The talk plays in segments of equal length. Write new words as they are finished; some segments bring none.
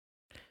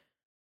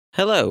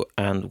Hello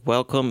and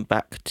welcome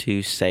back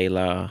to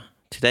Sailor.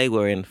 Today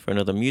we're in for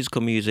another musical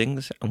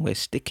musings and we're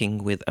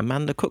sticking with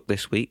Amanda Cook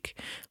this week,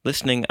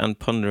 listening and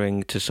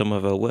pondering to some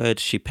of her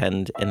words she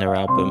penned in her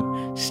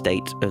album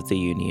State of the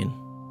Union.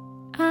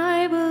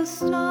 I will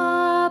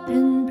stop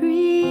and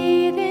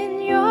breathe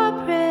in your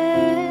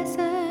presence.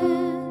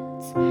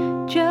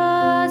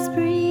 Just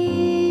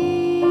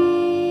breathe.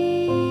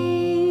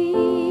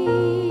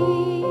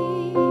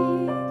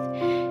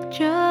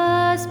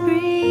 Just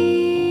breathe.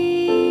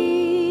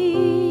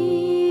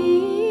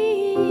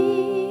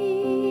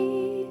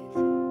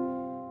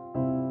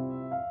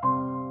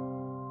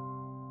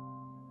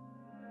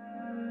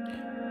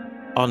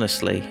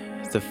 Honestly,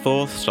 the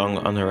fourth song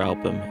on her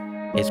album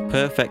is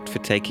perfect for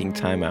taking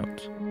time out.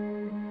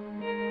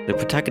 The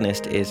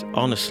protagonist is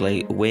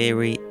honestly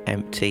weary,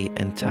 empty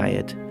and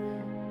tired,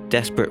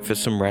 desperate for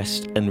some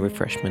rest and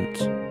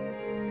refreshment.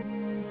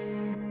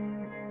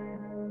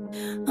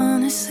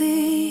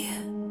 Honestly,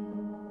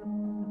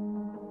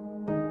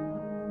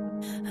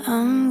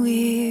 I'm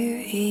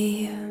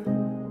weary.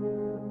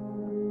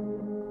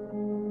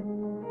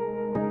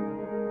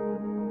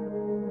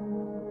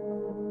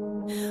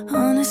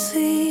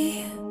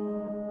 Honestly,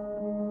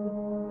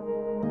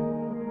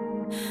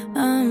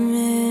 I'm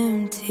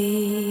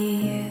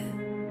empty.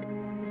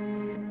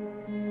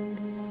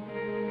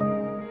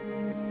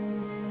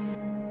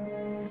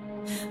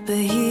 But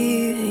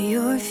here at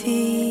your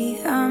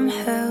feet, I'm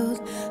held,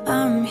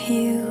 I'm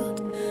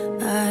healed,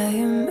 I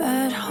am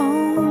at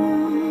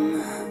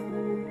home.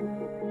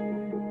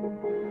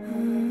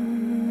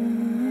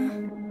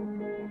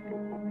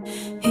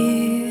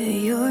 Here at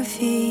your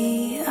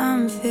feet,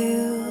 I'm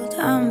filled,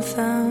 I'm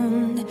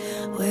found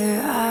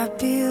where I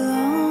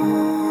belong.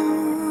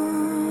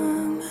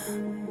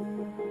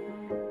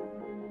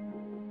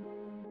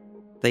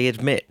 They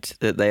admit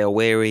that they are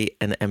weary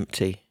and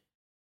empty,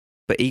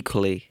 but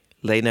equally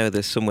they know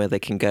there's somewhere they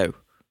can go,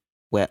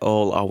 where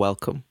all are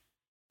welcome,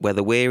 where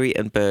the weary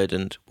and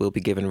burdened will be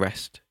given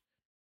rest.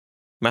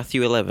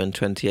 Matthew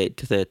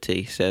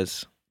 11:28-30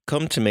 says,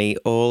 "Come to me,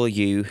 all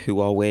you who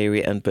are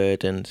weary and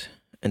burdened,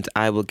 and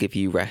I will give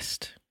you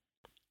rest.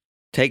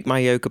 Take my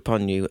yoke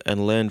upon you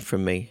and learn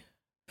from me,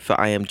 for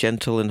I am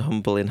gentle and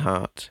humble in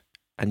heart,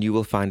 and you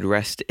will find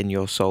rest in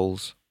your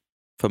souls.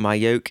 For my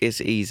yoke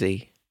is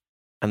easy,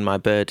 and my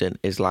burden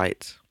is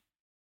light."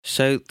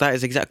 So that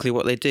is exactly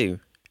what they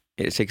do.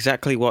 It's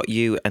exactly what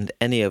you and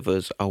any of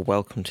us are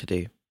welcome to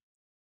do.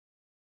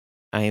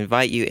 I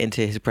invite you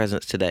into his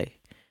presence today.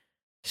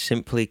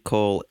 Simply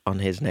call on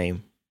his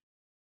name.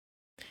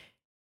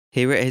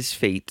 Here at his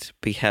feet,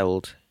 be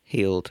held,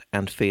 healed,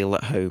 and feel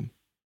at home,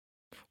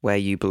 where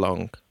you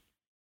belong.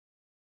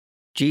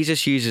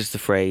 Jesus uses the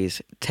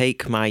phrase,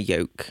 "take my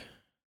yoke."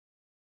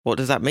 What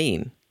does that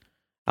mean?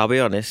 I'll be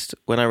honest,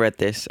 when I read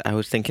this, I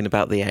was thinking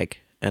about the egg,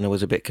 and I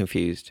was a bit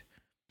confused.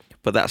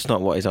 But that's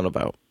not what he's on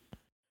about.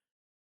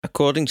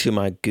 According to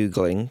my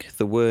Googling,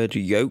 the word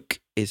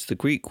yoke is the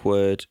Greek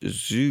word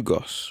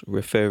zugos,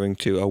 referring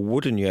to a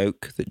wooden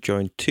yoke that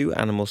joined two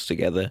animals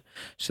together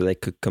so they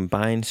could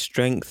combine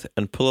strength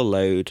and pull a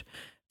load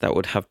that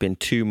would have been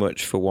too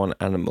much for one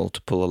animal to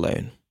pull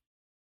alone.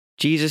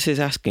 Jesus is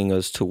asking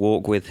us to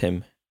walk with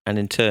him, and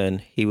in turn,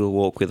 he will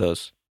walk with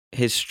us.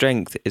 His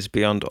strength is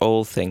beyond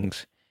all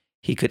things.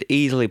 He could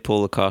easily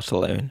pull the cart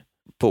alone,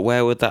 but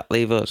where would that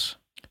leave us?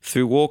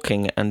 Through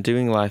walking and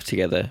doing life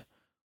together,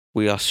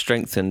 we are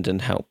strengthened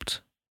and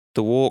helped.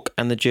 The walk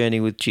and the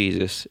journey with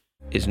Jesus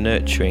is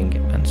nurturing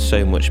and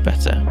so much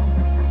better.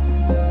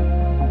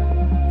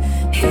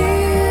 Here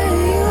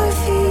at your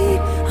feet,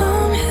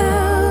 I'm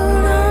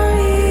held, I'm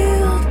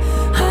healed,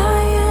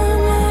 I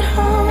am at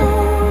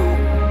home.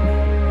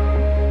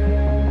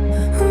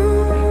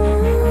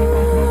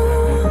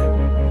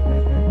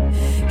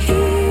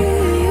 Here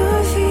at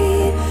your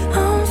feet,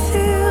 I'm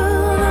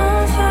filled,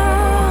 I'm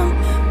found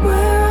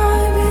where I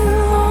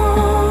belong.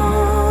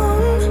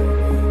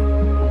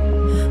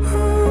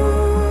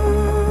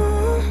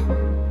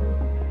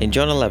 In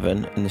John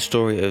 11, in the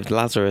story of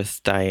Lazarus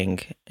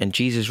dying and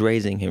Jesus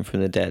raising him from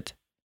the dead,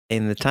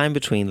 in the time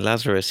between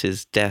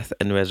Lazarus' death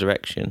and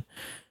resurrection,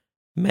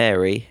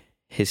 Mary,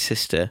 his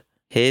sister,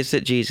 hears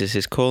that Jesus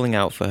is calling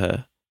out for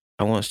her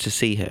and wants to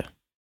see her.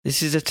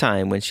 This is a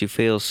time when she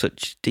feels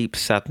such deep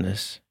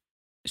sadness.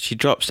 She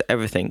drops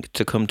everything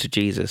to come to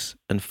Jesus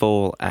and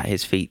fall at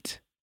his feet.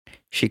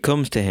 She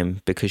comes to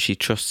him because she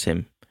trusts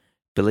him,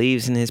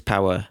 believes in his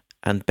power,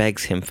 and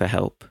begs him for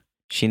help.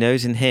 She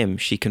knows in him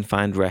she can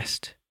find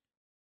rest.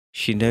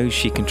 She knows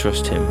she can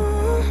trust him,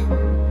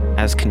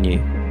 as can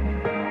you.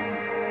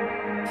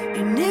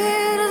 You're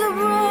near to the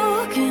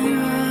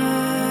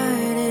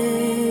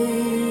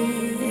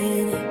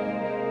brokenhearted.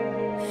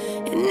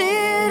 You're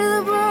near to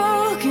the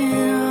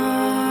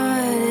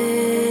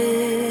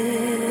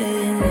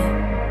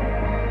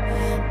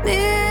brokenhearted.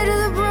 Near to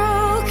the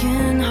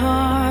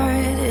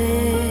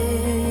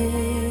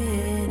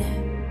brokenhearted.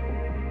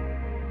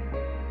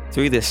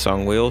 Through this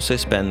song, we also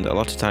spend a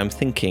lot of time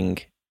thinking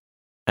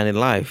and in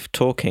life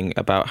talking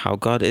about how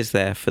God is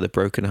there for the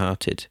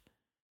brokenhearted,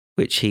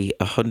 which he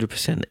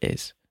 100%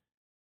 is.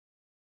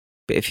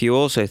 But if you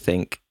also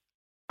think,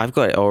 I've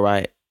got it all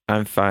right,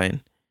 I'm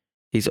fine,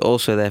 he's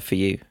also there for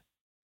you.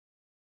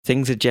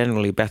 Things are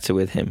generally better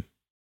with him.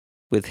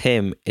 With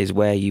him is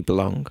where you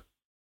belong.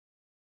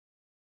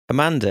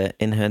 Amanda,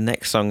 in her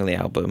next song on the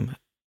album,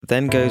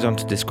 then goes on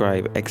to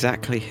describe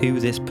exactly who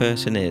this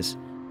person is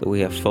that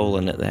we have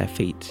fallen at their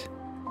feet.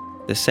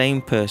 The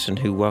same person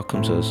who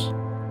welcomes us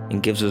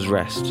and gives us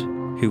rest,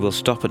 who will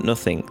stop at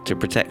nothing to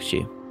protect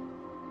you.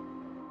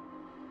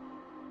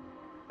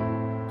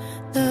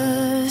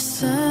 The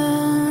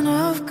Son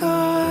of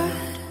God,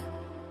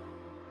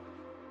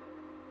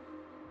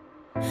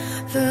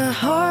 the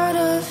heart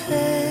of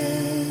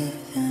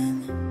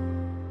heaven,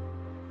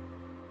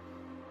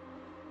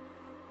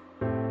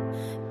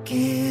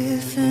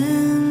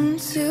 given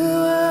to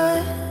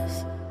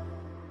us.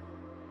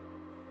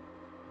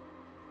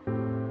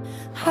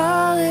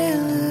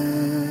 Hallelujah.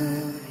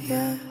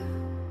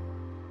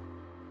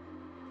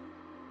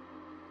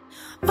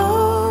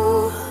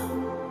 Oh,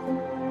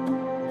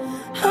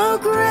 how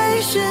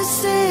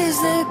gracious is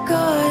the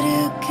God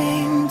who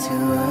came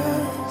to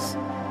us.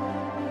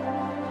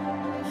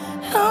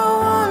 How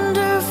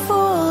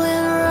wonderful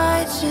and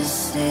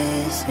righteous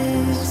is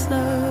his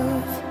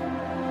love.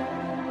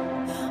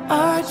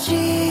 Our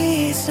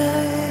Jesus.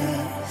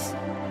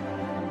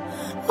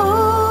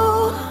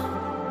 Oh,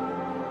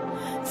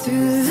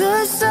 through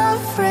the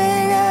suffering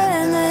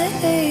and the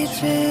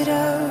hatred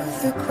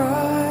of the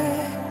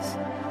cross,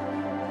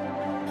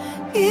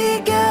 he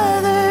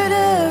gathered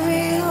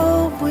every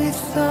hope we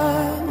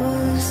thought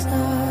was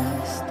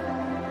lost.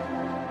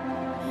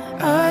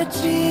 Our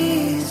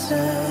Jesus,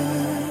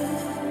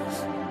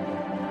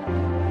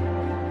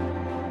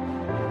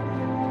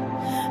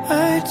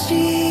 our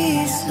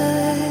Jesus.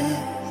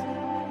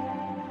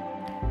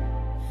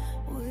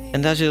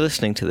 And as you're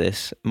listening to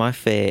this, my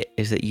fear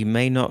is that you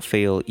may not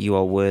feel you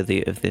are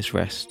worthy of this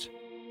rest,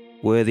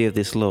 worthy of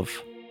this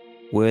love,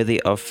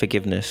 worthy of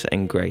forgiveness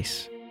and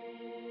grace.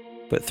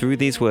 But through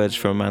these words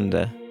from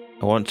Amanda,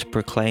 I want to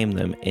proclaim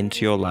them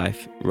into your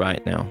life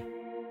right now.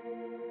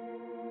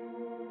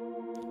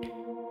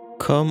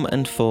 Come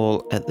and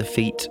fall at the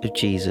feet of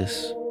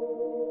Jesus,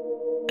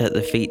 at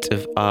the feet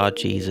of our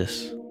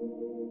Jesus.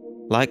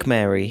 Like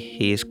Mary,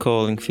 he is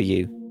calling for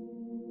you.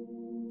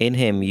 In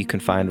him you can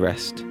find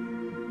rest.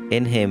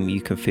 In him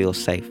you can feel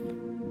safe.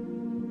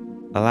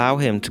 Allow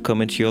him to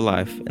come into your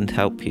life and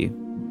help you.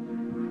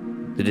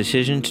 The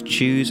decision to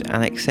choose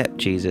and accept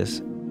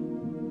Jesus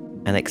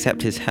and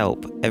accept his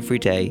help every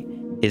day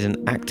is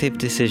an active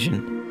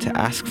decision to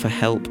ask for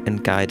help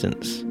and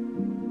guidance.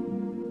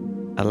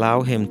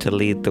 Allow him to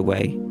lead the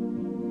way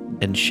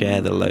and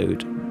share the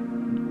load.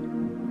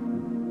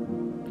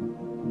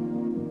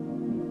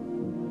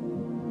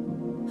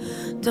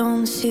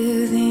 Don't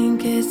you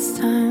think it's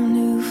time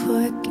to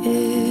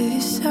forgive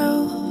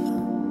yourself?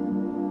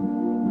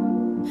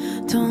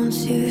 Don't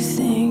you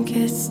think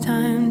it's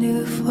time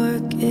to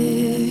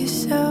forgive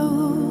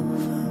yourself?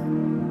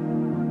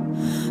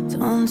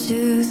 Don't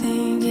you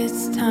think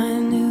it's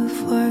time to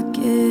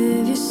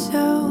forgive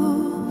yourself?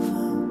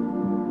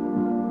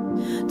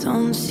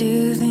 Don't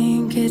you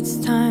think it's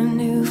time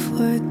to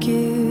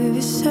forgive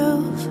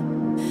yourself?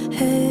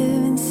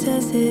 Heaven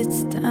says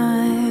it's time.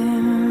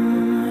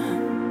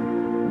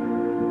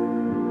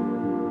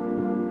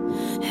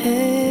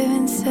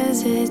 Heaven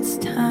says it's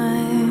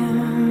time.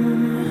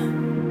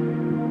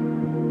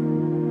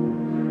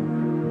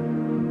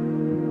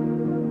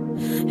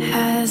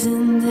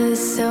 Hasn't the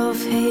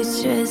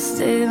self-hatred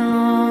stayed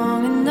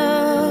long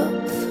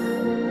enough?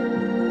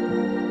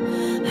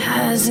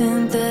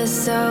 Hasn't the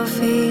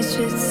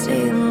self-hatred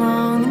stayed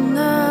long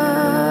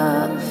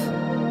enough?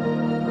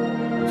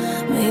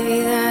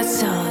 Maybe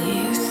that's all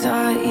you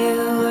thought you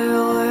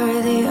were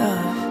worthy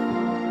of.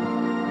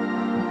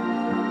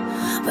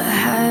 But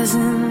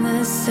hasn't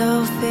the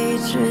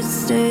self-hatred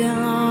stayed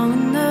long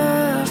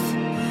enough?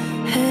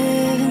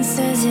 Heaven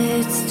says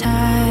it's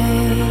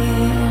time.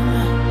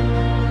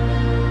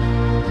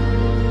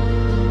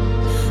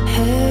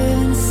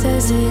 Heaven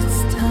says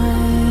it's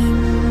time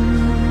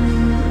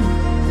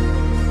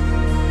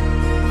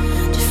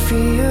to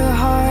free your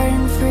heart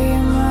and free your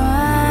mind.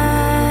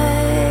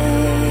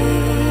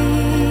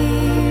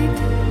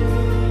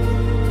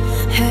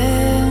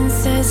 Heaven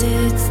says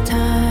it's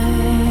time.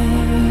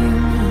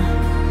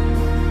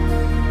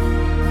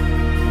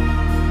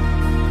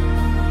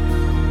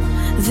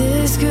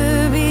 This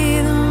could be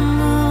the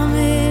moment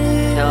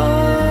it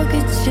all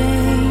could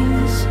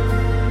change.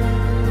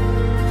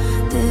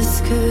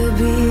 This could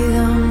be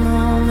the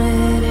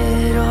moment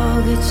it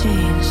all could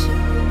change.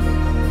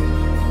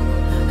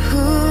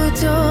 Who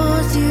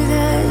told you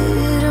that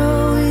it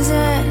always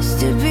has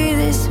to be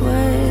this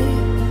way?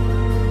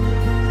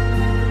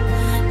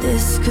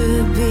 This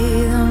could be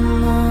the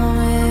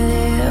moment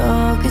it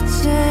all could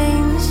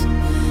change.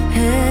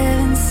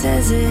 Heaven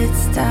says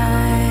it's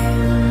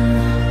time.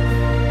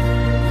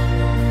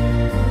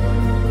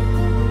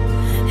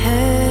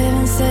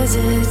 Heaven says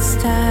it's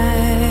time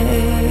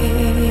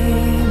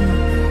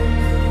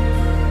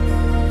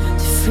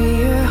to free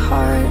your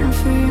heart and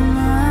free your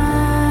mind.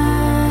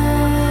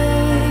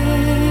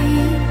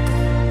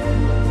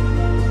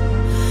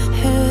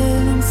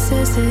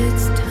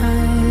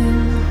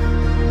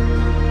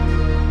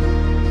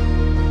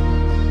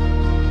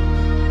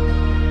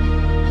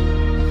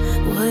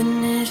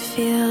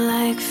 feel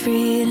like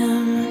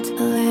freedom to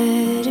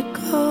let it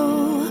go?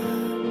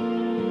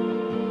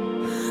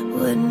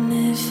 Wouldn't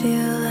it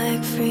feel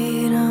like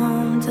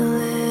freedom to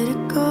let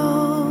it go?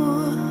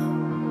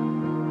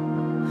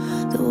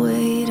 The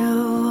weight of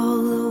all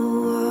the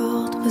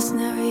world was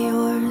never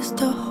yours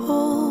to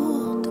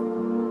hold.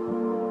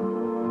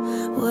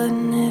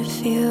 Wouldn't it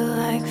feel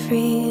like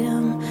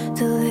freedom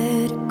to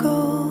let it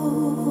go?